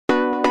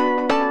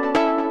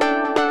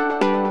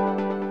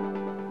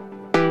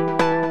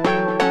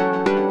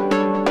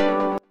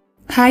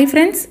Hi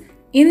friends,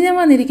 ഇന്ന് ഞാൻ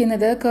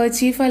വന്നിരിക്കുന്നത്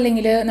kerchief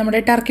അല്ലെങ്കിൽ നമ്മുടെ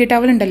ടർക്കി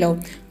ടവൽ ഉണ്ടല്ലോ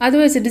അത്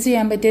വെച്ചിട്ട്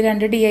ചെയ്യാൻ പറ്റിയ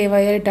രണ്ട്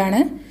DIY ആയിട്ടാണ്.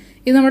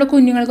 ഇത് നമ്മുടെ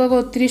കുഞ്ഞുങ്ങൾക്കൊക്കെ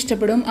ഒത്തിരി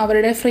ഇഷ്ടപ്പെടും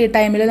അവരുടെ ഫ്രീ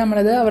ടൈമിൽ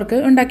നമ്മളത് അവർക്ക്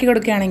ഉണ്ടാക്കി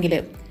കൊടുക്കുകയാണെങ്കിൽ.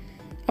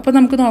 അപ്പോൾ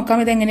നമുക്ക്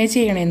നോക്കാം ഇതെങ്ങനെയാണ്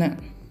ചെയ്യണമെന്ന്.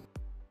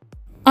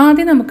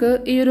 ആദ്യം നമുക്ക്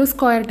ഈ ഒരു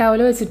സ്ക്വയർ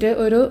ടവൽ വെച്ചിട്ട്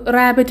ഒരു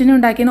റാബിറ്റിനെ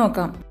ഉണ്ടാക്കി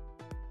നോക്കാം.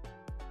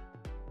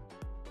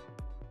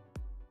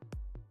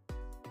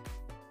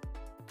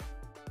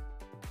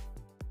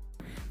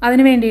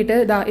 അതിന് വേണ്ടിയിട്ട്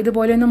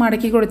ഇതുപോലെ ഒന്ന്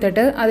മടക്കി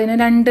കൊടുത്തിട്ട് അതിന്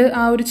രണ്ട്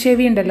ആ ഒരു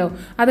ചെവി ഉണ്ടല്ലോ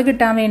അത്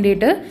കിട്ടാൻ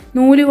വേണ്ടിയിട്ട്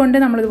നൂല് കൊണ്ട്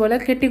നമ്മളിതുപോലെ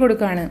കെട്ടി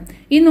കൊടുക്കുകയാണ്.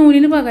 ഈ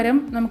നൂലിന് പകരം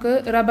നമുക്ക്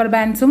റബ്ബർ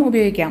ബാൻഡ്സും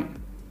ഉപയോഗിക്കാം.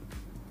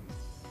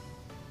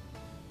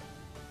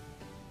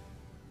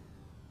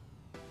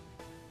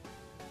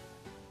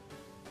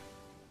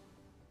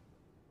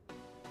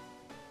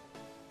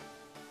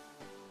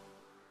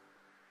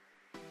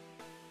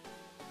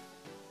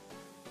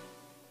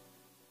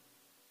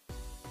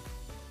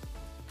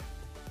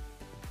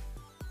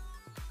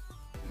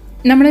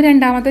 നമ്മൾ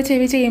രണ്ടാമത്തെ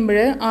ചെവി ചെയ്യുമ്പോൾ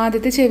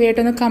ആദ്യത്തെ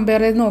ചെവിയായിട്ടൊന്ന്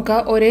കമ്പയർ ചെയ്ത് നോക്കുക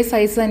ഒരേ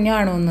സൈസ്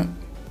തന്നെയാണോ എന്ന്.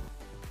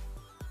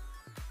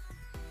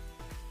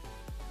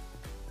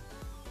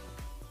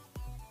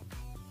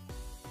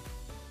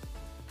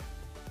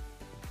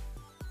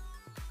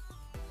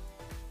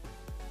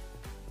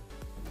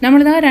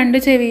 നമ്മളിതാ രണ്ട്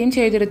ചെവിയും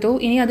ചെയ്തെടുത്തു.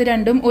 ഇനി അത്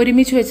രണ്ടും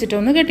ഒരുമിച്ച്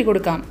വെച്ചിട്ടൊന്ന്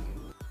കെട്ടിക്കൊടുക്കാം.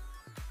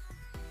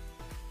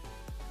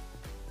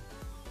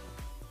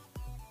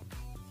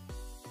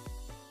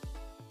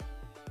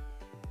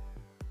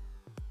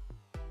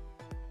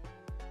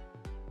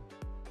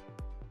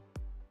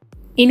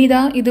 ഇനിതാ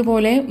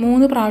ഇതുപോലെ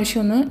 3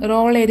 പ്രാവശ്യം ഒന്ന്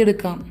റോൾ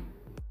ചെയ്തെടുക്കാം.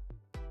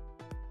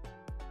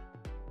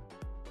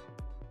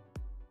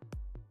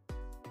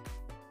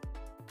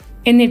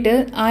 എന്നിട്ട്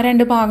ആ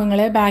രണ്ട്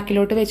ഭാഗങ്ങളെ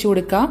ബാക്കിലോട്ട് വെച്ച്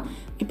കൊടുക്കുക.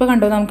 ഇപ്പോൾ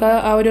കണ്ടോ, നമുക്ക്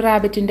ആ ഒരു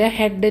റാബിറ്റിൻ്റെ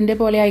ഹെഡിൻ്റെ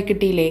പോലെ ആയി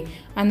കിട്ടിയില്ലേ.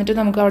 എന്നിട്ട്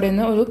നമുക്ക് അവിടെ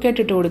നിന്ന് ഒരു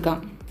കെട്ടിട്ട് കൊടുക്കാം.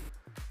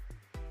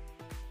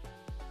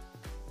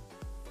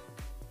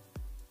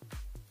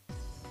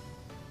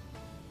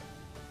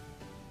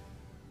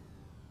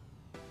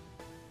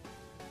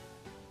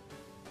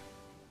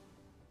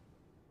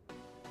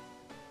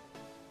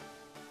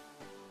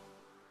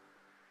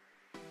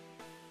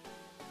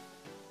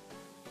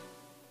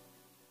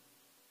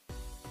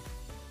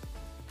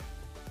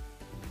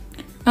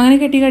 അങ്ങനെ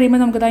കെട്ടി കഴിയുമ്പോൾ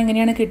നമുക്കിത്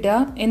എങ്ങനെയാണ് കിട്ടുക.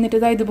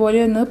 എന്നിട്ട് ഇതുപോലെ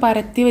ഒന്ന്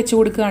പരത്തി വെച്ച്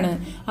കൊടുക്കുകയാണ്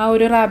ആ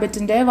ഒരു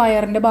റാബിറ്റിൻ്റെ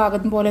വയറിൻ്റെ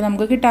ഭാഗം പോലെ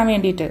നമുക്ക് കിട്ടാൻ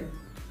വേണ്ടിയിട്ട്.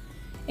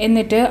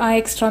 എന്നിട്ട് ആ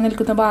എക്സ്ട്രാ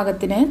നിൽക്കുന്ന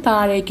ഭാഗത്തിന്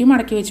താഴേക്ക്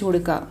മടക്കി വെച്ച്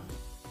കൊടുക്കുക.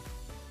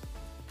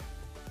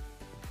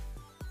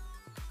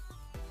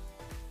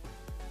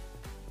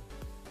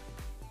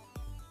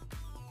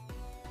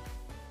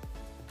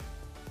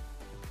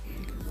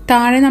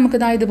 താഴെ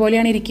നമുക്കിതാ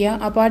ഇതുപോലെയാണ് ഇരിക്കുക.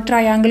 അപ്പോൾ ആ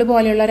ട്രയാങ്കിൾ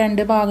പോലെയുള്ള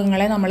രണ്ട്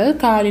ഭാഗങ്ങളെ നമ്മൾ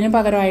കാലിന്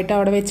പകരമായിട്ട്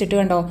അവിടെ വെച്ചിട്ട്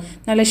കണ്ടോ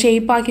നല്ല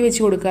ഷേപ്പാക്കി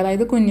വെച്ച് കൊടുക്കുക.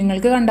 അതായത്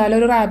കുഞ്ഞുങ്ങൾക്ക് കണ്ടാൽ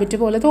ഒരു റാബിറ്റ്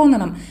പോലെ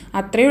തോന്നണം,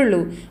 അത്രയേ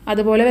ഉള്ളൂ.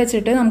 അതുപോലെ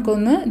വെച്ചിട്ട്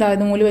നമുക്കൊന്ന്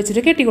നൂല്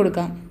വെച്ചിട്ട് കെട്ടി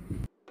കൊടുക്കാം.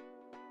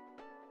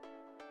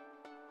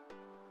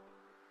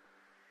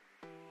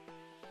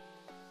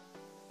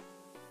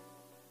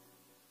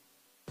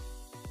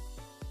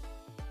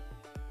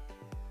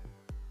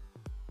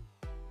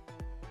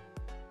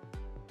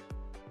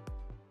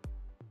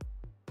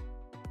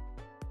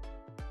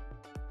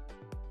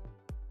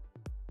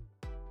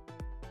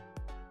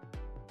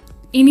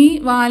 ഇനി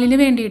വാലിന്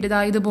വേണ്ടിയിട്ട്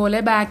ഇതുപോലെ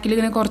ബാക്കിൽ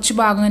ഇങ്ങനെ കുറച്ച്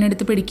ഭാഗം ഇങ്ങനെ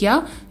എടുത്ത് പിടിക്കുക.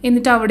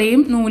 എന്നിട്ട്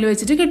അവിടെയും നൂല്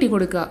വെച്ചിട്ട് കെട്ടി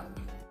കൊടുക്കുക.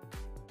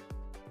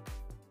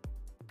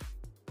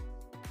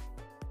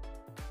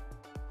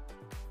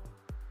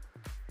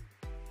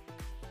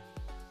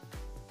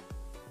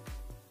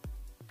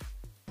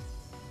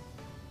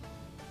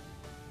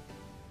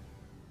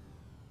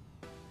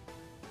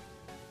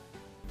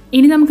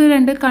 ഇനി നമുക്ക്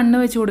രണ്ട് കണ്ണ്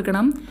വെച്ച്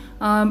കൊടുക്കണം.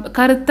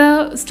 കറുത്ത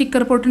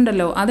സ്റ്റിക്കർ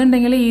പൊട്ടുണ്ടല്ലോ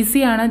അതുണ്ടെങ്കിൽ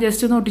ഈസിയാണ്,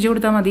 ജസ്റ്റ് ഒന്ന് ഒട്ടിച്ച്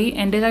കൊടുത്താൽ മതി.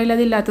 എൻ്റെ കയ്യിൽ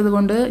അതില്ലാത്തത്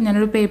കൊണ്ട്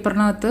ഞാനൊരു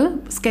പേപ്പറിനകത്ത്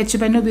സ്കെച്ച്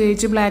പെൻ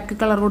ഉപയോഗിച്ച് ബ്ലാക്ക്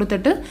കളർ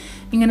കൊടുത്തിട്ട്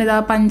ഇങ്ങനെ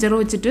പഞ്ചർ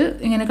വെച്ചിട്ട്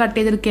ഇങ്ങനെ കട്ട്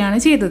ചെയ്തെടുക്കുകയാണ്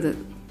ചെയ്തത്.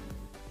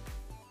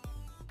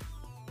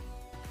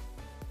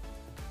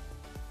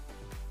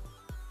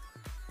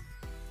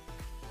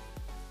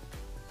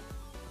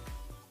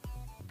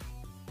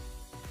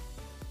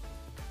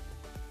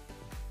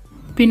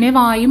 പിന്നെ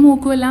വായും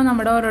മൂക്കുമെല്ലാം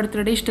നമ്മുടെ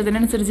ഓരോരുത്തരുടെ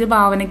ഇഷ്ടത്തിനനുസരിച്ച്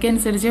ഭാവനയ്ക്ക്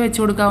അനുസരിച്ച്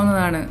വെച്ച്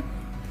കൊടുക്കാവുന്നതാണ്.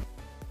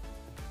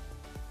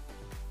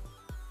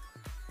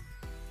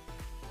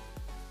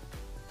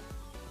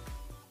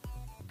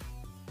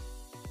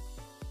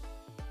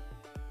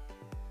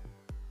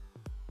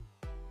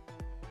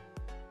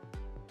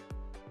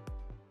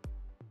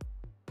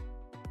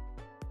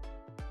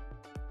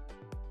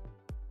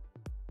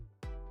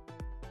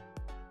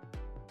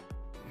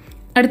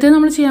 അടുത്തത്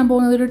നമ്മൾ ചെയ്യാൻ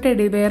പോകുന്നത് ഒരു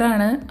ടെഡി ബെയർ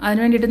ആണ്. അതിന്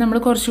വേണ്ടിയിട്ട് നമ്മൾ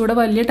കുറച്ചുകൂടെ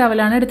വലിയ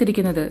ടവലാണ്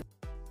എടുത്തിരിക്കുന്നത്.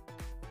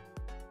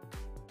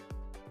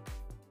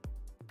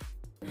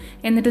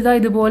 എന്നിട്ട്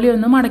ഇതുപോലെ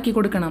ഒന്ന് മടക്കി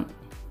കൊടുക്കണം.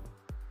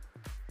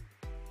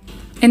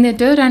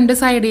 എന്നിട്ട് രണ്ട്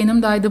സൈഡിൽ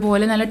നിന്നും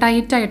ഇതുപോലെ നല്ല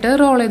ടൈറ്റായിട്ട്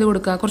റോൾ ചെയ്ത്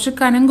കൊടുക്കുക. കുറച്ച്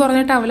കനം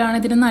കുറഞ്ഞ ടവലാണ്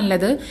ഇതിന്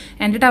നല്ലത്.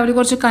 എൻ്റെ ടവൽ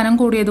കുറച്ച് കനം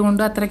കൂടിയത്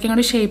കൊണ്ട് അത്രയ്ക്ക്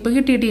അങ്ങോട്ട് ഷേപ്പ്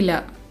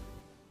കിട്ടിയിട്ടില്ല.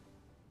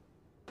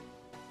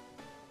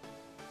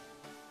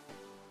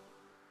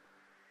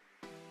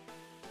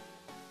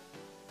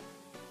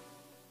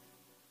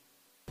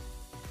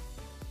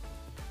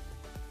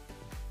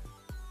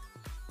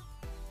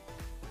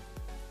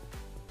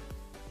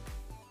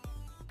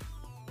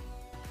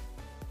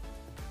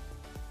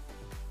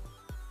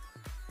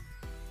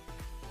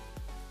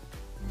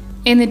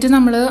 എന്നിട്ട്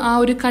നമ്മൾ ആ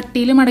ഒരു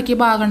കട്ടിയിൽ മടക്കിയ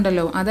ഭാഗം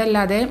ഉണ്ടല്ലോ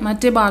അതല്ലാതെ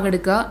മറ്റേ ഭാഗം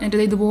എടുക്കുക.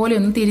 എന്നിട്ട് ഇതുപോലെ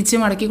ഒന്ന് തിരിച്ച്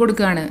മടക്കി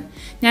കൊടുക്കുകയാണ്.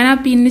 ഞാൻ ആ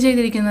പിന്ന്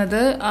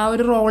ചെയ്തിരിക്കുന്നത് ആ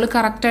ഒരു റോള്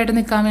കറക്റ്റായിട്ട്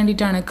നിൽക്കാൻ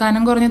വേണ്ടിയിട്ടാണ്.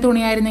 കനം കുറഞ്ഞ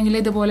തുണിയായിരുന്നെങ്കിൽ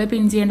ഇതുപോലെ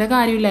പിൻ ചെയ്യേണ്ട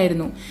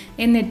കാര്യമില്ലായിരുന്നു.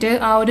 എന്നിട്ട്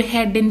ആ ഒരു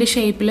ഹെഡിൻ്റെ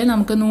ഷേപ്പിൽ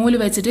നമുക്ക് നൂല്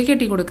വെച്ചിട്ട്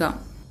കെട്ടി കൊടുക്കാം.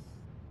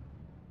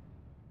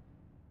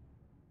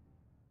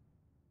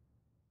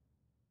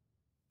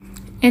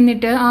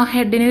 എന്നിട്ട് ആ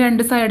ഹെഡിന്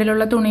 2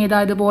 സൈഡിലുള്ള തുണി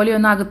ഇതുപോലെ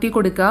ഒന്ന് അകത്തി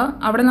കൊടുക്കുക.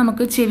 അവിടെ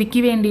നമുക്ക്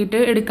ചെവിക്ക്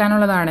വേണ്ടിയിട്ട്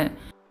എടുക്കാനുള്ളതാണ്.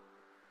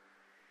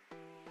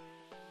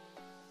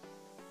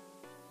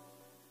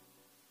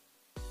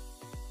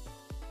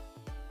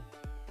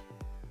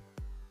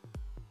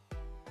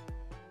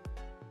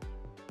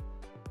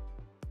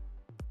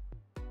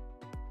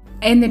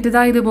 എന്നിട്ട്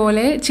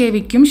ഇതുപോലെ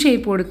ചെവിക്കും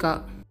ഷേപ്പ് കൊടുക്കുക.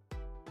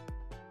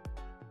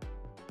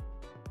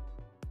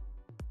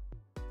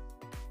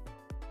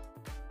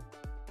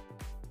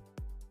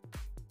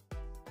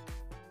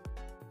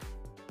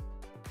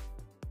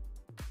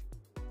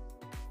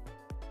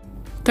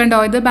 കണ്ടോ,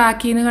 ഇത്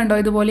ബാക്കിൽ നിന്ന് കണ്ടോ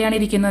ഇതുപോലെയാണ്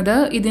ഇരിക്കുന്നത്.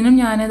 ഇതിനും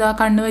ഞാനിത് ആ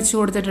കണ്ണ് വെച്ച്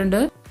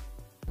കൊടുത്തിട്ടുണ്ട്.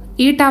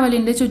 ഈ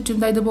ടവലിൻ്റെ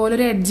ചുറ്റും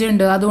ഇതുപോലൊരു എഡ്ജ്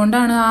ഉണ്ട്.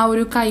 അതുകൊണ്ടാണ് ആ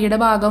ഒരു കൈയുടെ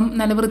ഭാഗം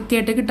നല്ല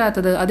വൃത്തിയായിട്ട്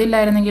കിട്ടാത്തത്.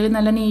 അതില്ലായിരുന്നെങ്കിൽ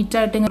നല്ല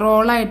നീറ്റായിട്ട്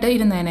റോളായിട്ട്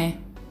ഇരുന്നേനെ.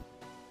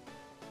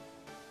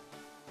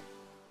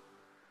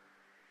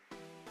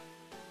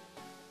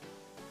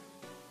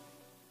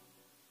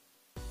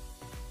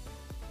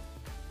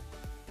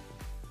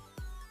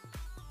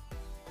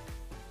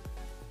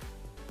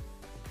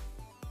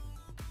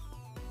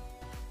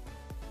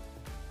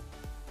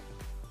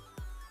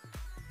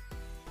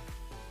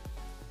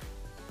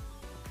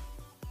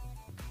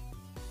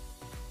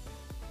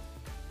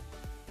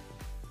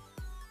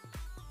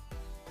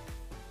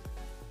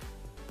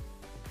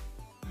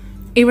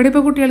 ഇവിടെ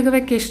ഇപ്പോൾ കുട്ടികൾക്ക്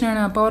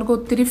വെക്കേഷനാണ്. അപ്പോൾ അവർക്ക്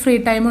ഒത്തിരി ഫ്രീ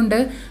ടൈം ഉണ്ട്.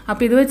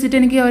 അപ്പോൾ ഇത് വെച്ചിട്ട്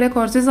എനിക്ക് അവരെ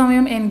കുറച്ച്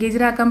സമയം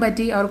എൻഗേജ്ഡ് ആക്കാൻ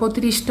പറ്റി. അവർക്ക്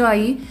ഒത്തിരി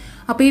ഇഷ്ടമായി.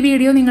 അപ്പോൾ ഈ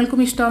വീഡിയോ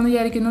നിങ്ങൾക്കും ഇഷ്ടമാണെന്ന്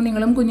വിചാരിക്കുന്നു.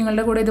 നിങ്ങളും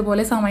കുഞ്ഞുങ്ങളുടെ കൂടെ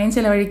ഇതുപോലെ സമയം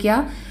ചിലവഴിക്കുക.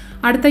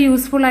 അടുത്ത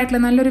യൂസ്ഫുൾ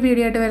ആയിട്ടുള്ള നല്ലൊരു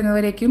വീഡിയോ ആയിട്ട്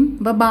വരുന്നവരേക്കും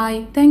ബൈ.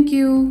 Thank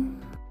you.